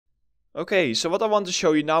Okay, so what I want to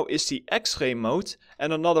show you now is the Xray mode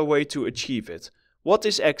and another way to achieve it. What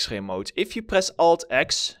is Xray mode? If you press Alt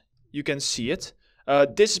X, you can see it.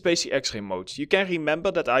 This is basically Xray mode. You can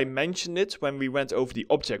remember that I mentioned it when we went over the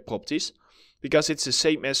object properties, because it's the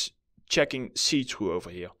same as checking see-through over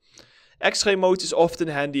here. Xray mode is often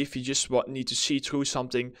handy if you just need to see through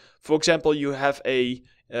something. For example, you have a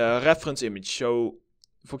reference image. So,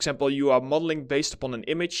 for example, you are modeling based upon an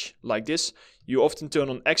image like this. You often turn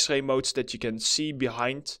on Xray mode so that you can see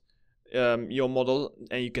behind your model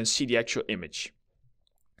and you can see the actual image.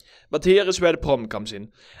 But here is where the problem comes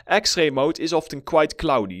in. Xray mode is often quite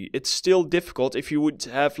cloudy. It's still difficult if you would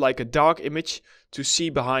have like a dark image to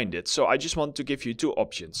see behind it. So I just want to give you two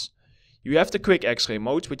options. You have the quick Xray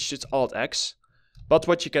mode, which is just Alt X. But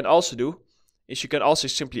what you can also do is you can also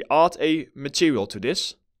simply add a material to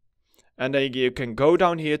this. And then you can go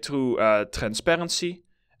down here to transparency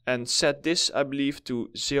and set this, I believe, to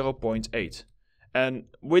 0.8. And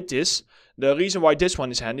with this, the reason why this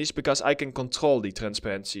one is handy is because I can control the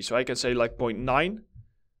transparency. So I can say like 0.9,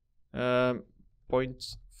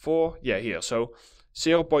 0.4, yeah, here. So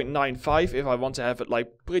 0.95 if I want to have it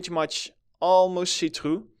like pretty much almost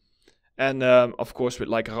see-through. And of course with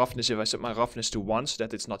like roughness, if I set my roughness to 1 so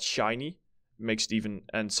that it's not shiny, makes it even,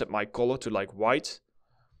 and set my color to like white.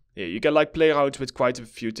 Yeah, you can like play around with quite a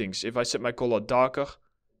few things. If I set my color darker,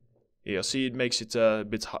 here, see, it makes it a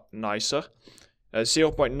bit nicer.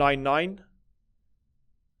 0.99.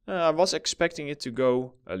 I was expecting it to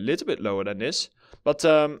go a little bit lower than this. But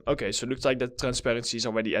okay, so it looks like the transparency is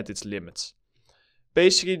already at its limits.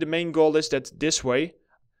 Basically, the main goal is that this way,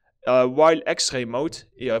 while Xray mode,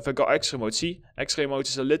 here, if I go Xray mode, see, Xray mode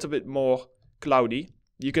is a little bit more cloudy.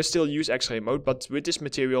 You can still use Xray mode, but with this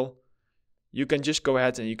material, you can just go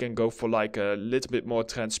ahead and you can go for like a little bit more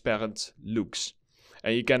transparent looks.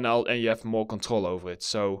 And you can now, and you have more control over it.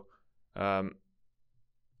 So,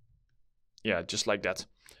 yeah, just like that.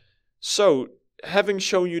 So, having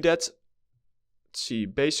shown you that, let's see,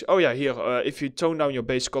 base, oh yeah, here, if you tone down your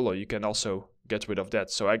base color, you can also get rid of that.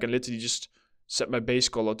 So I can literally just set my base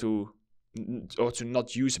color to, or to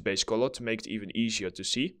not use a base color to make it even easier to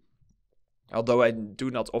see. Although I do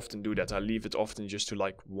not often do that, I leave it often just to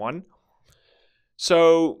like 1.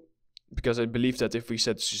 So, because I believe that if we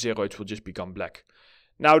set to 0, it will just become black.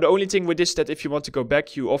 Now, the only thing with this is that if you want to go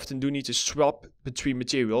back, you often do need to swap between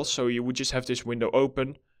materials. So you would just have this window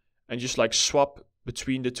open and just like swap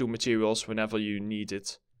between the two materials whenever you need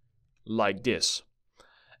it, like this.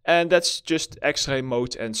 And that's just Xray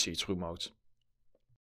mode and see-through mode.